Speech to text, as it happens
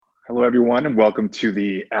Hello, everyone, and welcome to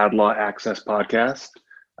the Ad Law Access podcast.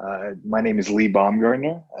 My name is Lee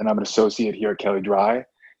Baumgartner, and I'm an associate here at Kelley Drye.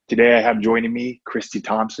 Today, I have joining me Christy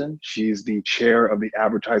Thompson. She's the chair of the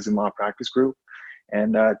Advertising Law Practice Group.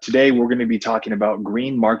 And today, we're going to be talking about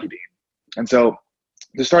green marketing. And so,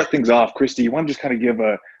 to start things off, Christy, you want to just kind of give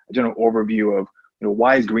a general overview of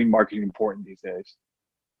why is green marketing important these days?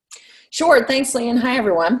 Sure. Thanks, Lee, and hi,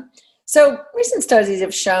 everyone. So recent studies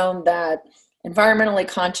have shown that environmentally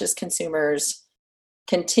conscious consumers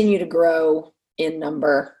continue to grow in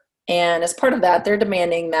number. And as part of that, they're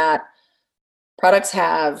demanding that products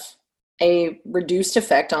have a reduced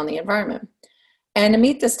effect on the environment. And to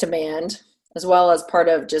meet this demand, as well as part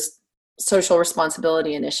of just social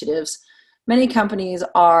responsibility initiatives, many companies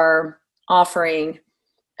are offering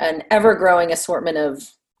an ever-growing assortment of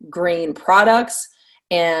green products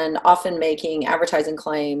and often making advertising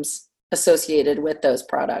claims associated with those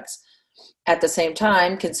products. At the same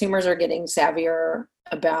time, consumers are getting savvier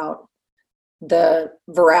about the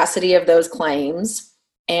veracity of those claims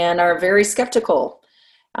and are very skeptical,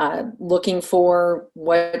 looking for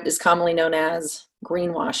what is commonly known as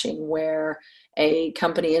greenwashing, where a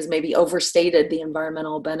company has maybe overstated the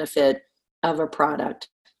environmental benefit of a product.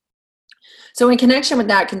 So in connection with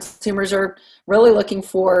that, consumers are really looking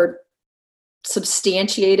for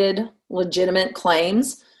substantiated, legitimate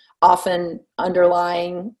claims, often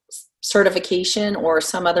underlying certification or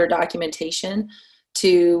some other documentation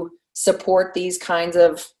to support these kinds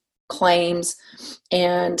of claims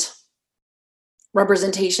and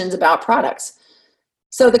representations about products.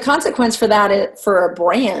 So the consequence for that for a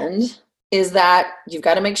brand is that you've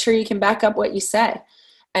got to make sure you can back up what you say.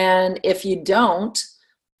 And if you don't,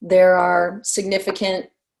 there are significant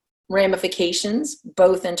ramifications,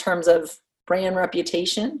 both in terms of brand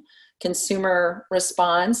reputation, consumer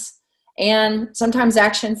response, and sometimes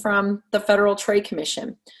action from the Federal Trade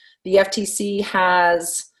Commission. The FTC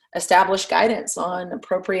has established guidance on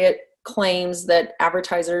appropriate claims that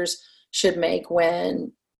advertisers should make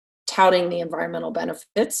when touting the environmental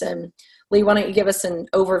benefits. And Lee, why don't you give us an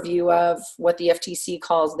overview of what the FTC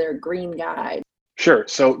calls their Green Guide? Sure.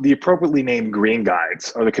 So the appropriately named Green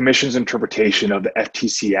Guides are the Commission's interpretation of the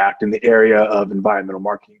FTC Act in the area of environmental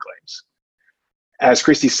marketing claims. As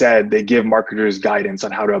Christy said, they give marketers guidance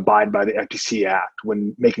on how to abide by the FTC Act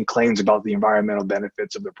when making claims about the environmental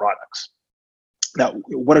benefits of their products. Now,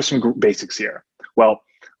 what are some basics here? Well,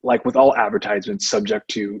 like with all advertisements subject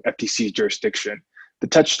to FTC's jurisdiction, the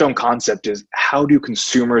touchstone concept is, how do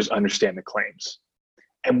consumers understand the claims?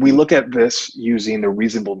 And we look at this using the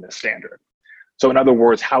reasonableness standard. So in other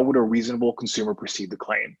words, how would a reasonable consumer perceive the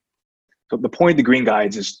claim? So the point of the Green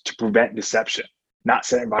Guides is to prevent deception, not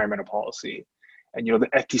set environmental policy. And the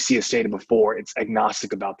FTC has stated before, it's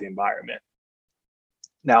agnostic about the environment.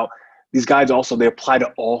 Now, these guides also, they apply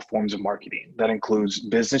to all forms of marketing. That includes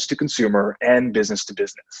business to consumer and business to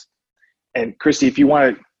business. And Christy, if you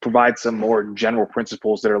want to provide some more general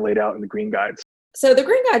principles that are laid out in the Green Guides. So the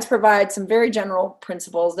Green Guides provide some very general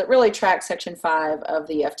principles that really track Section 5 of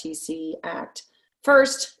the FTC Act.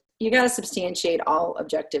 First, you got to substantiate all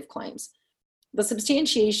objective claims. The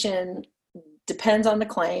substantiation depends on the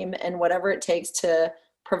claim and whatever it takes to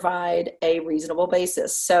provide a reasonable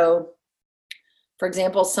basis. So, for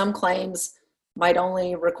example, some claims might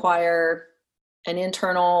only require an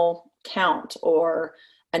internal count or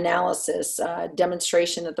analysis,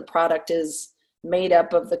 demonstration that the product is made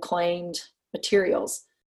up of the claimed materials.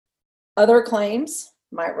 Other claims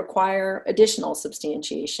might require additional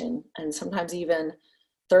substantiation and sometimes even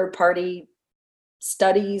third-party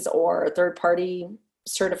studies or third-party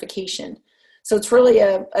certification. So it's really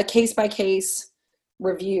a case-by-case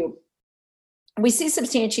review. We see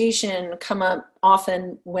substantiation come up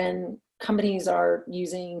often when companies are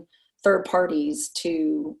using third parties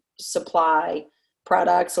to supply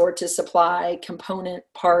products or to supply component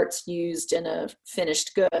parts used in a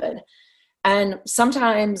finished good. And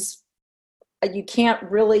sometimes you can't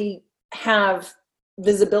really have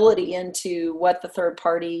visibility into what the third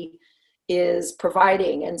party is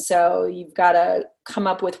providing. And so you've got to come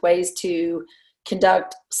up with ways to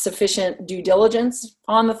conduct sufficient due diligence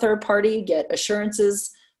on the third party, get assurances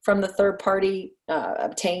from the third party,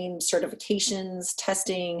 obtain certifications,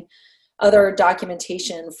 testing, other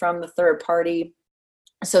documentation from the third party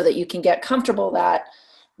so that you can get comfortable that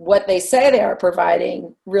what they say they are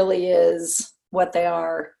providing really is what they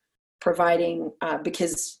are providing,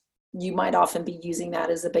 because you might often be using that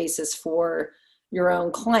as a basis for your own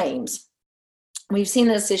claims. We've seen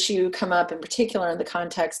this issue come up in particular in the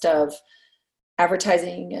context of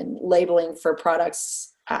advertising and labeling for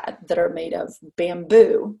products that are made of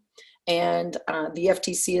bamboo. And the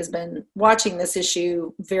FTC has been watching this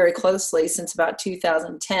issue very closely since about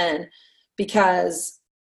 2010, because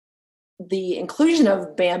the inclusion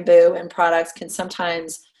of bamboo in products can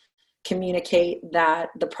sometimes communicate that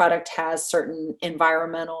the product has certain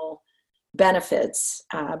environmental benefits,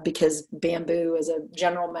 because bamboo as a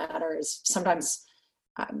general matter is sometimes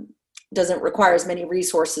doesn't require as many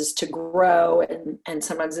resources to grow, and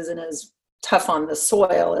sometimes isn't as tough on the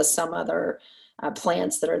soil as some other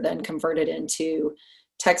plants that are then converted into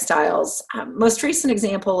textiles. Most recent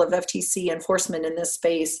example of FTC enforcement in this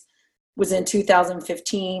space was in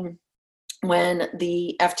 2015, when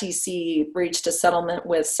the FTC reached a settlement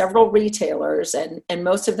with several retailers, and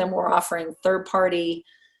most of them were offering third-party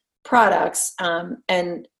products.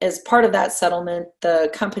 And as part of that settlement, the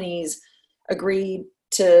companies agreed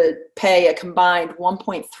to pay a combined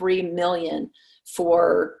 $1.3 million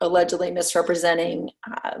for allegedly misrepresenting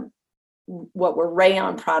what were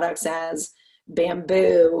rayon products as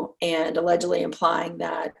bamboo, and allegedly implying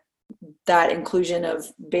that that inclusion of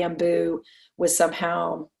bamboo was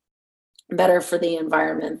somehow better for the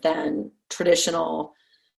environment than traditional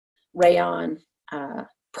rayon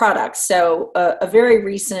products. So a very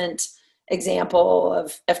recent example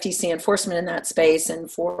of FTC enforcement in that space, and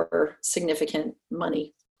for significant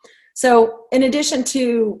money. So in addition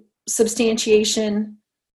to substantiation,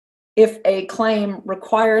 if a claim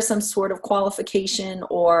requires some sort of qualification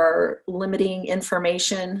or limiting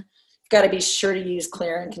information, you've got to be sure to use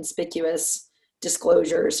clear and conspicuous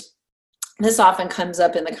disclosures. This often comes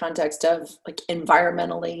up in the context of like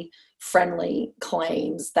environmentally friendly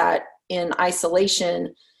claims that in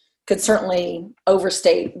isolation could certainly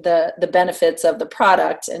overstate the benefits of the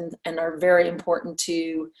product, and are very important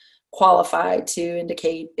to qualify to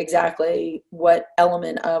indicate exactly what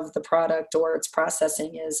element of the product or its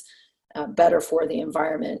processing is better for the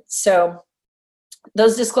environment. So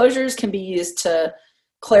those disclosures can be used to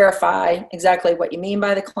clarify exactly what you mean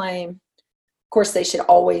by the claim. Of course, they should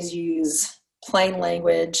always use plain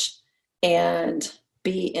language and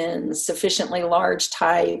be in sufficiently large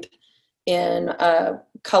type, in a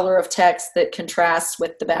color of text that contrasts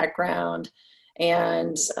with the background,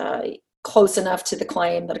 and close enough to the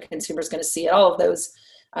claim that a consumer is going to see it. All of those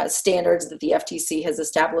standards that the FTC has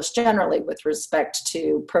established generally with respect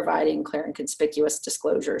to providing clear and conspicuous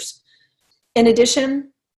disclosures. In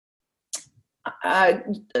addition, a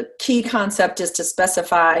key concept is to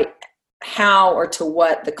specify how or to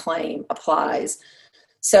what the claim applies.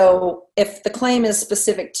 So if the claim is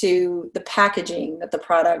specific to the packaging that the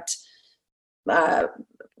product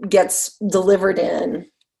gets delivered in,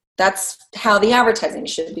 that's how the advertising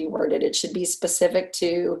should be worded. It should be specific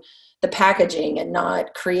to the packaging and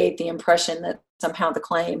not create the impression that somehow the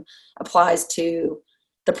claim applies to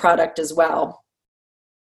the product as well.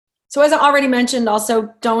 So as I already mentioned,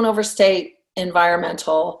 also don't overstate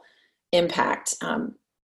environmental impact.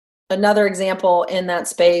 Another example in that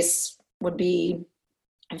space would be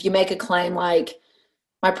if you make a claim like,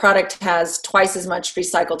 my product has twice as much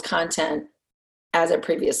recycled content as it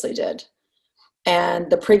previously did, and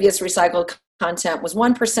the previous recycled content was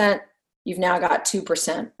 1%, you've now got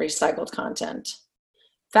 2% recycled content.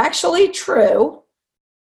 Factually true,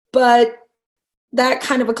 but that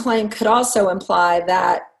kind of a claim could also imply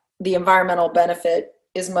that the environmental benefit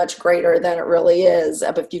is much greater than it really is.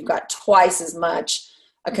 If you've got twice as much,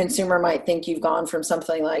 a consumer might think you've gone from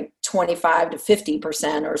something like 25 to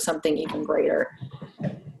 50% or something even greater.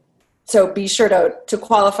 So be sure to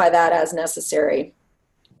qualify that as necessary.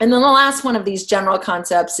 And then the last one of these general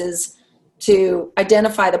concepts is to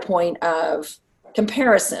identify the point of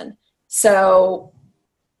comparison. So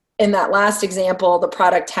in that last example, the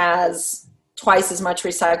product has twice as much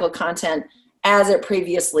recycled content as it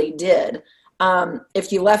previously did.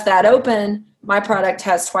 If you left that open, my product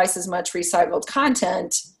has twice as much recycled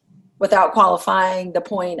content without qualifying the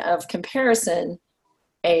point of comparison,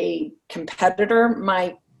 a competitor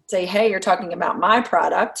might say, hey, you're talking about my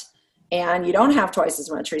product and you don't have twice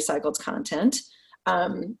as much recycled content.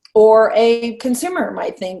 Or a consumer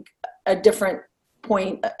might think a different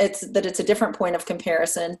point, it's a different point of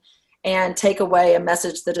comparison, and take away a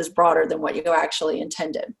message that is broader than what you actually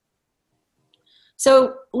intended.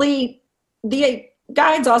 So Lee, the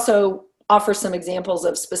guides also offer some examples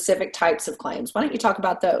of specific types of claims. Why don't you talk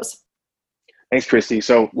about those? Thanks, Christy.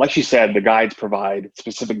 So like she said, the guides provide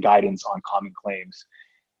specific guidance on common claims.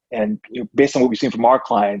 And based on what we've seen from our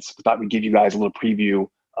clients, we thought we'd give you guys a little preview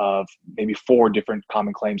of maybe 4 different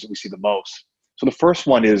common claims that we see the most. So the first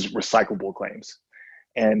one is recyclable claims.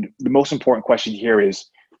 And the most important question here is,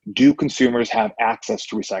 do consumers have access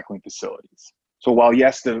to recycling facilities? So while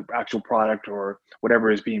yes, the actual product or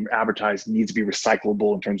whatever is being advertised needs to be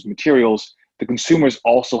recyclable in terms of materials, the consumers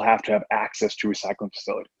also have to have access to recycling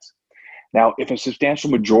facilities. Now, if a substantial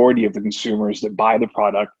majority of the consumers that buy the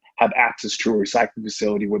product have access to a recycling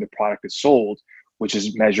facility where the product is sold, which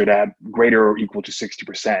is measured at greater or equal to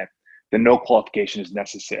 60%, then no qualification is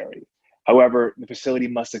necessary. However, the facility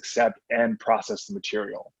must accept and process the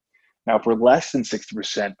material. Now, for less than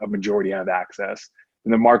 60% of majority have access,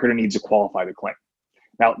 then the marketer needs to qualify the claim.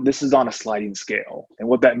 Now, this is on a sliding scale. And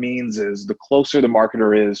what that means is the closer the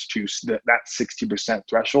marketer is to that 60%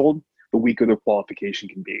 threshold, the weaker the qualification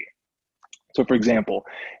can be. So for example,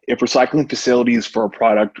 if recycling facilities for a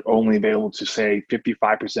product are only available to say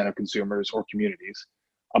 55% of consumers or communities,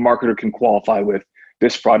 a marketer can qualify with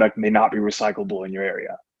this product may not be recyclable in your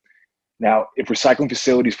area. Now, if recycling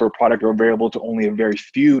facilities for a product are available to only a very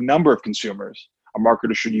few number of consumers, a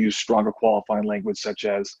marketer should use stronger qualifying language such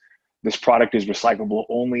as this product is recyclable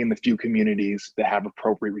only in the few communities that have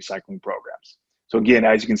appropriate recycling programs. So again,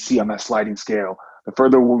 as you can see on that sliding scale, the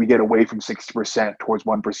further we get away from 60% towards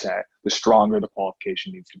 1%, the stronger the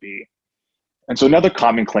qualification needs to be. And so another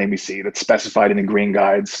common claim we see that's specified in the green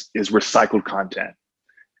guides is recycled content.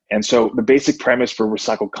 And so the basic premise for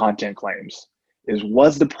recycled content claims is,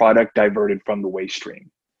 was the product diverted from the waste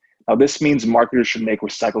stream? Now this means marketers should make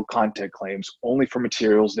recycled content claims only for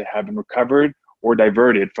materials that have been recovered or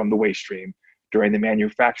diverted from the waste stream during the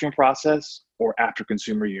manufacturing process or after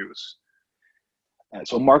consumer use.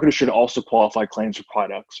 So marketers should also qualify claims for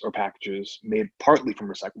products or packages made partly from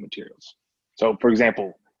recycled materials. So for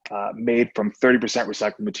example, made from 30%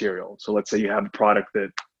 recycled material. So let's say you have a product that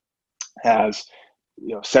has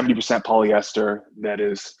 70% polyester that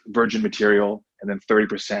is virgin material, and then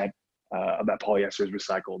 30% of that polyester is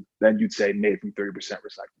recycled. Then you'd say made from 30%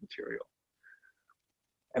 recycled material.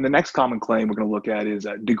 And the next common claim we're going to look at is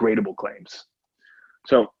degradable claims.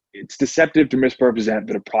 So it's deceptive to misrepresent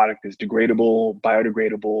that a product is degradable,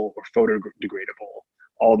 biodegradable, or photodegradable.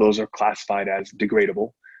 All those are classified as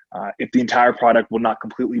degradable. If the entire product will not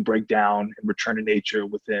completely break down and return to nature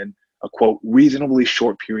within a, quote, reasonably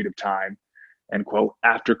short period of time, end quote,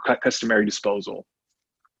 after customary disposal.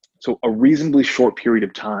 So a reasonably short period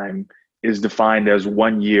of time is defined as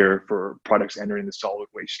 1 year for products entering the solid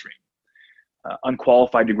waste stream.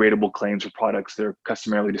 Unqualified degradable claims for products that are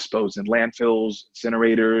customarily disposed in landfills,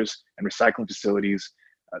 incinerators, and recycling facilities,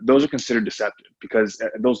 those are considered deceptive because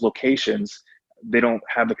at those locations, they don't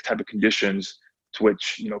have the type of conditions to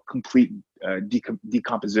which complete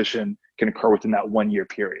decomposition can occur within that 1 year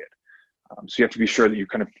period. So you have to be sure that you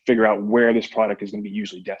kind of figure out where this product is going to be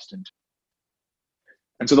usually destined.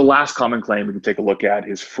 And so the last common claim we can take a look at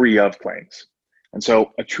is free of claims. And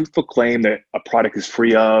so a truthful claim that a product is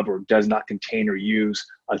free of or does not contain or use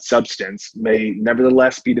a substance may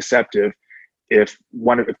nevertheless be deceptive if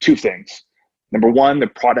one of two things. Number one, the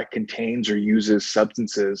product contains or uses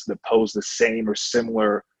substances that pose the same or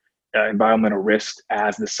similar environmental risk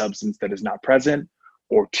as the substance that is not present.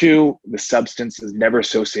 Or two, the substance is never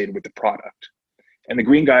associated with the product. And the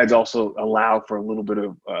green guides also allow for a little bit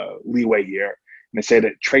of leeway here. And they say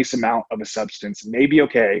that trace amount of a substance may be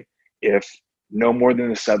okay if no more than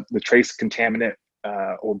the trace contaminant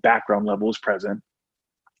or background level is present,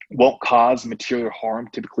 won't cause material harm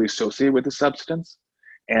typically associated with the substance,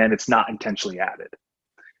 and it's not intentionally added.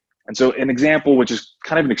 And so an example, which is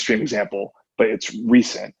kind of an extreme example, but it's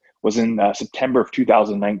recent, was in September of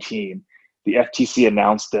 2019. The FTC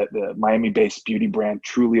announced that the Miami-based beauty brand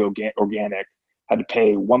Truly Organic had to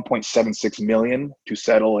pay $1.76 million to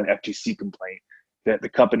settle an FTC complaint that the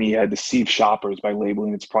company had deceived shoppers by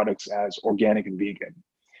labeling its products as organic and vegan.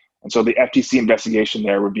 And so the FTC investigation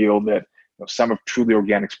there revealed that some of Truly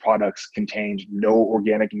Organic's products contained no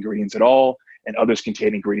organic ingredients at all, and others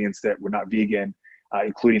contained ingredients that were not vegan,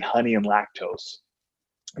 including honey and lactose.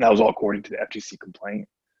 And that was all according to the FTC complaint.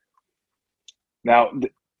 Now,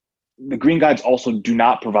 the green guides also do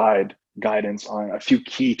not provide guidance on a few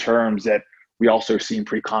key terms that we also are seeing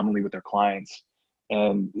pretty commonly with our clients.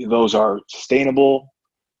 And those are sustainable,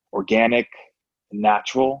 organic, and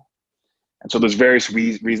natural. And so there's various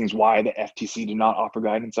reasons why the FTC do not offer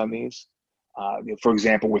guidance on these. For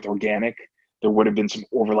example, with organic, there would have been some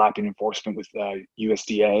overlapping enforcement with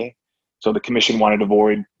USDA. So the commission wanted to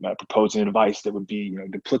avoid proposing advice that would be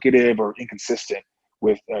duplicative or inconsistent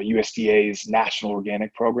with USDA's National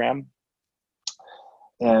Organic Program.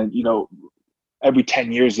 And every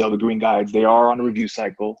 10 years, though, the green guides, they are on a review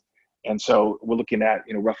cycle. And so we're looking at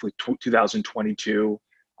roughly 2022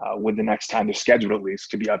 when the next time they're scheduled, at least,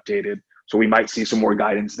 to be updated. So we might see some more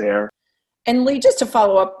guidance there. And Lee, just to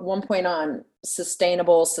follow up one point on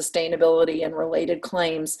sustainability and related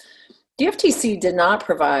claims, The FTC did not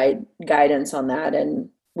provide guidance on that, and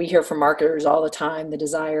we hear from marketers all the time the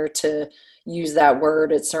desire to use that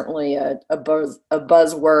word. It's certainly a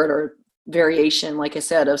buzzword or variation, like I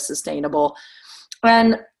said, of sustainable.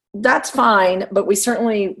 And that's fine, but we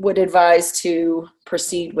certainly would advise to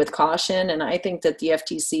proceed with caution. And I think that the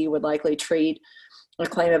FTC would likely treat a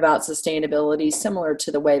claim about sustainability similar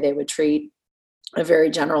to the way they would treat a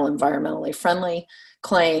very general environmentally friendly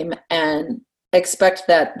claim, and expect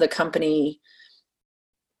that the company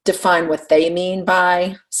define what they mean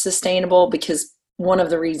by sustainable, because one of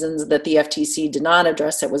the reasons that the FTC did not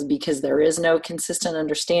address it was because there is no consistent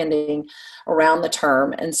understanding around the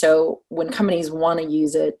term. And so when companies want to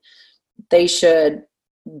use it, they should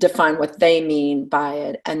define what they mean by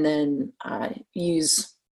it and then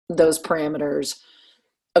use those parameters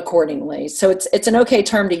accordingly. So it's an okay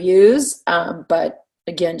term to use, but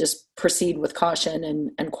again, just proceed with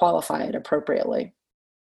caution and qualify it appropriately.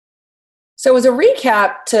 So as a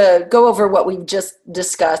recap, to go over what we've just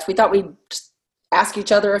discussed, we thought we'd ask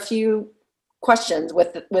each other a few questions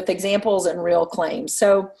with examples and real claims.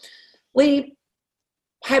 So Lee,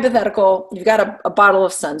 hypothetical, you've got a bottle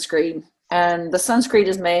of sunscreen, and the sunscreen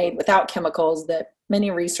is made without chemicals that many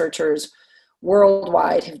researchers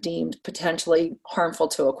worldwide have deemed potentially harmful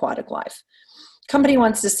to aquatic life. Company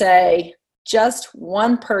wants to say just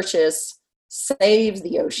one purchase saves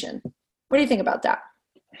the ocean. What do you think about that?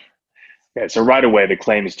 Okay, so right away, the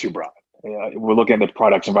claim is too broad. We're looking at the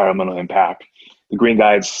product's environmental impact. The green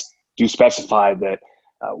guides do specify that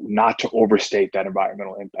not to overstate that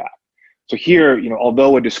environmental impact. So here,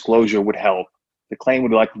 although a disclosure would help, the claim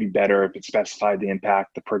would likely be better if it specified the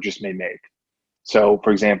impact the purchase may make. So,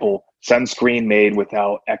 for example, sunscreen made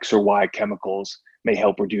without X or Y chemicals may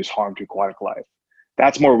help reduce harm to aquatic life.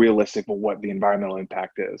 That's more realistic for what the environmental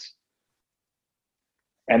impact is.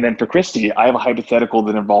 And then for Christy, I have a hypothetical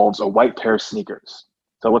that involves a white pair of sneakers.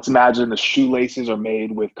 So let's imagine the shoelaces are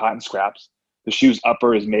made with cotton scraps, the shoe's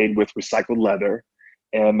upper is made with recycled leather,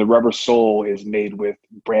 and the rubber sole is made with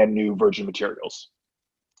brand new virgin materials.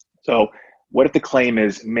 So what if the claim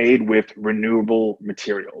is made with renewable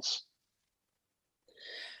materials?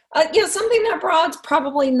 Something that broad's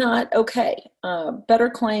probably not okay. Better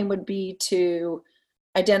claim would be to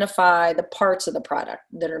identify the parts of the product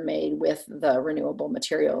that are made with the renewable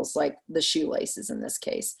materials, like the shoelaces in this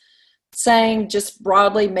case. Saying just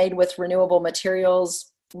broadly made with renewable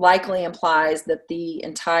materials likely implies that the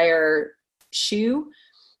entire shoe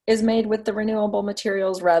is made with the renewable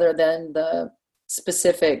materials rather than the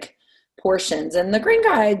specific portions. And the green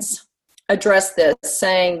guides address this,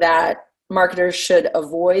 saying that marketers should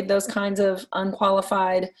avoid those kinds of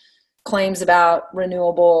unqualified claims about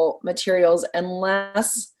renewable materials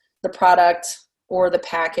unless the product or the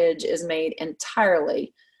package is made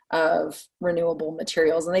entirely of renewable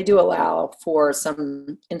materials. And they do allow for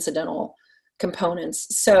some incidental components.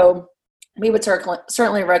 So we would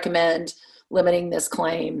certainly recommend limiting this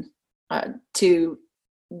claim to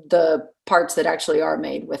the parts that actually are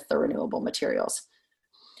made with the renewable materials.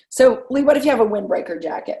 So Lee, what if you have a windbreaker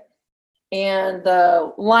jacket and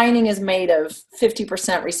the lining is made of 50%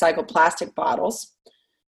 recycled plastic bottles,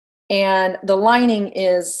 and the lining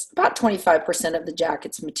is about 25% of the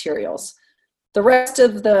jacket's materials? The rest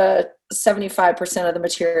of the 75% of the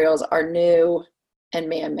materials are new and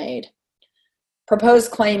man-made.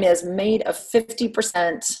 Proposed claim is made of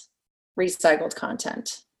 50% recycled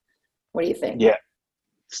content. What do you think? Yeah.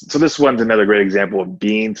 So this one's another great example of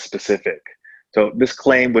being specific. So this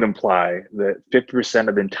claim would imply that 50%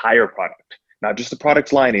 of the entire product, not just the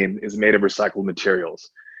product's lining, is made of recycled materials.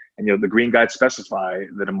 And the green guides specify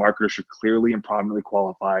that a marketer should clearly and prominently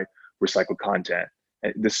qualify recycled content.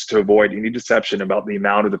 And this is to avoid any deception about the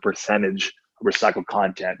amount of the percentage of recycled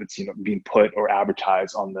content that's being put or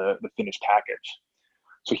advertised on the finished package.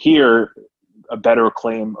 So here, a better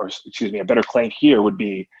claim here would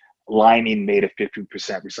be lining made of 50%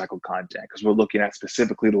 recycled content, because we're looking at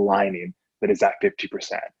specifically the lining that is at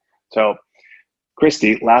 50%. So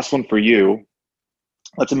Christy, last one for you.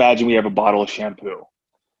 Let's imagine we have a bottle of shampoo.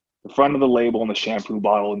 The front of the label on the shampoo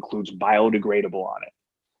bottle includes biodegradable on it.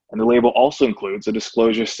 And the label also includes a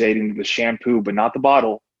disclosure stating that the shampoo, but not the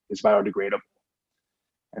bottle, is biodegradable.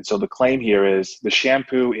 And so the claim here is the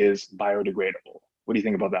shampoo is biodegradable. What do you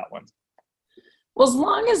think about that one? Well, as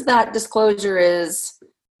long as that disclosure is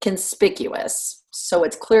conspicuous, so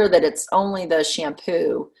it's clear that it's only the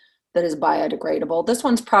shampoo that is biodegradable, this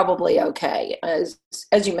one's probably okay. As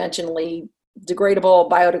you mentioned, Lee,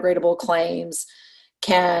 biodegradable claims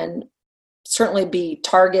can certainly be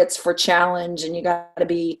targets for challenge, and you got to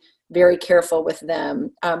be very careful with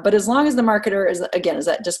them. But as long as the marketer is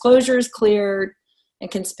that disclosure is clear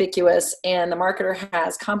and conspicuous, and the marketer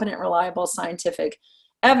has competent, reliable scientific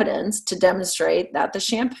evidence to demonstrate that the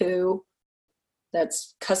shampoo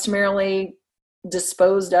that's customarily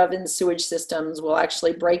disposed of in sewage systems will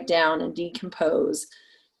actually break down and decompose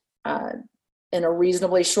in a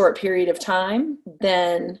reasonably short period of time,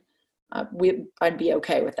 then I'd be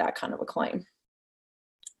okay with that kind of a claim.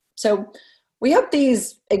 So we hope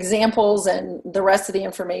these examples and the rest of the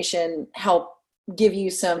information help give you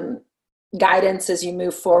some guidance as you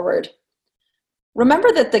move forward.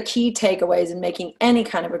 Remember that the key takeaways in making any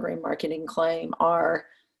kind of a green marketing claim are: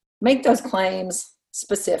 make those claims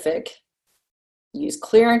specific, use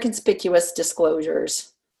clear and conspicuous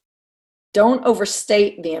disclosures, don't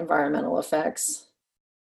overstate the environmental effects,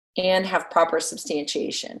 and have proper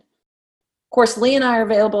substantiation. Of course, Lee and I are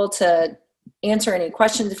available to answer any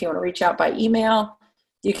questions if you want to reach out by email.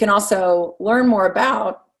 You can also learn more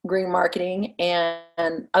about green marketing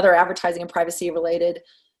and other advertising and privacy related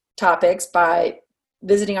topics by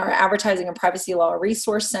visiting our Advertising and Privacy Law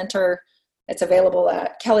Resource Center. It's available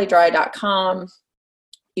at kellydry.com.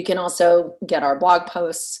 You can also get our blog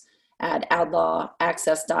posts at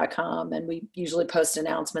adlawaccess.com, and we usually post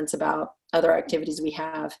announcements about other activities we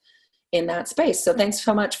have in that space. So thanks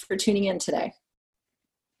so much for tuning in today.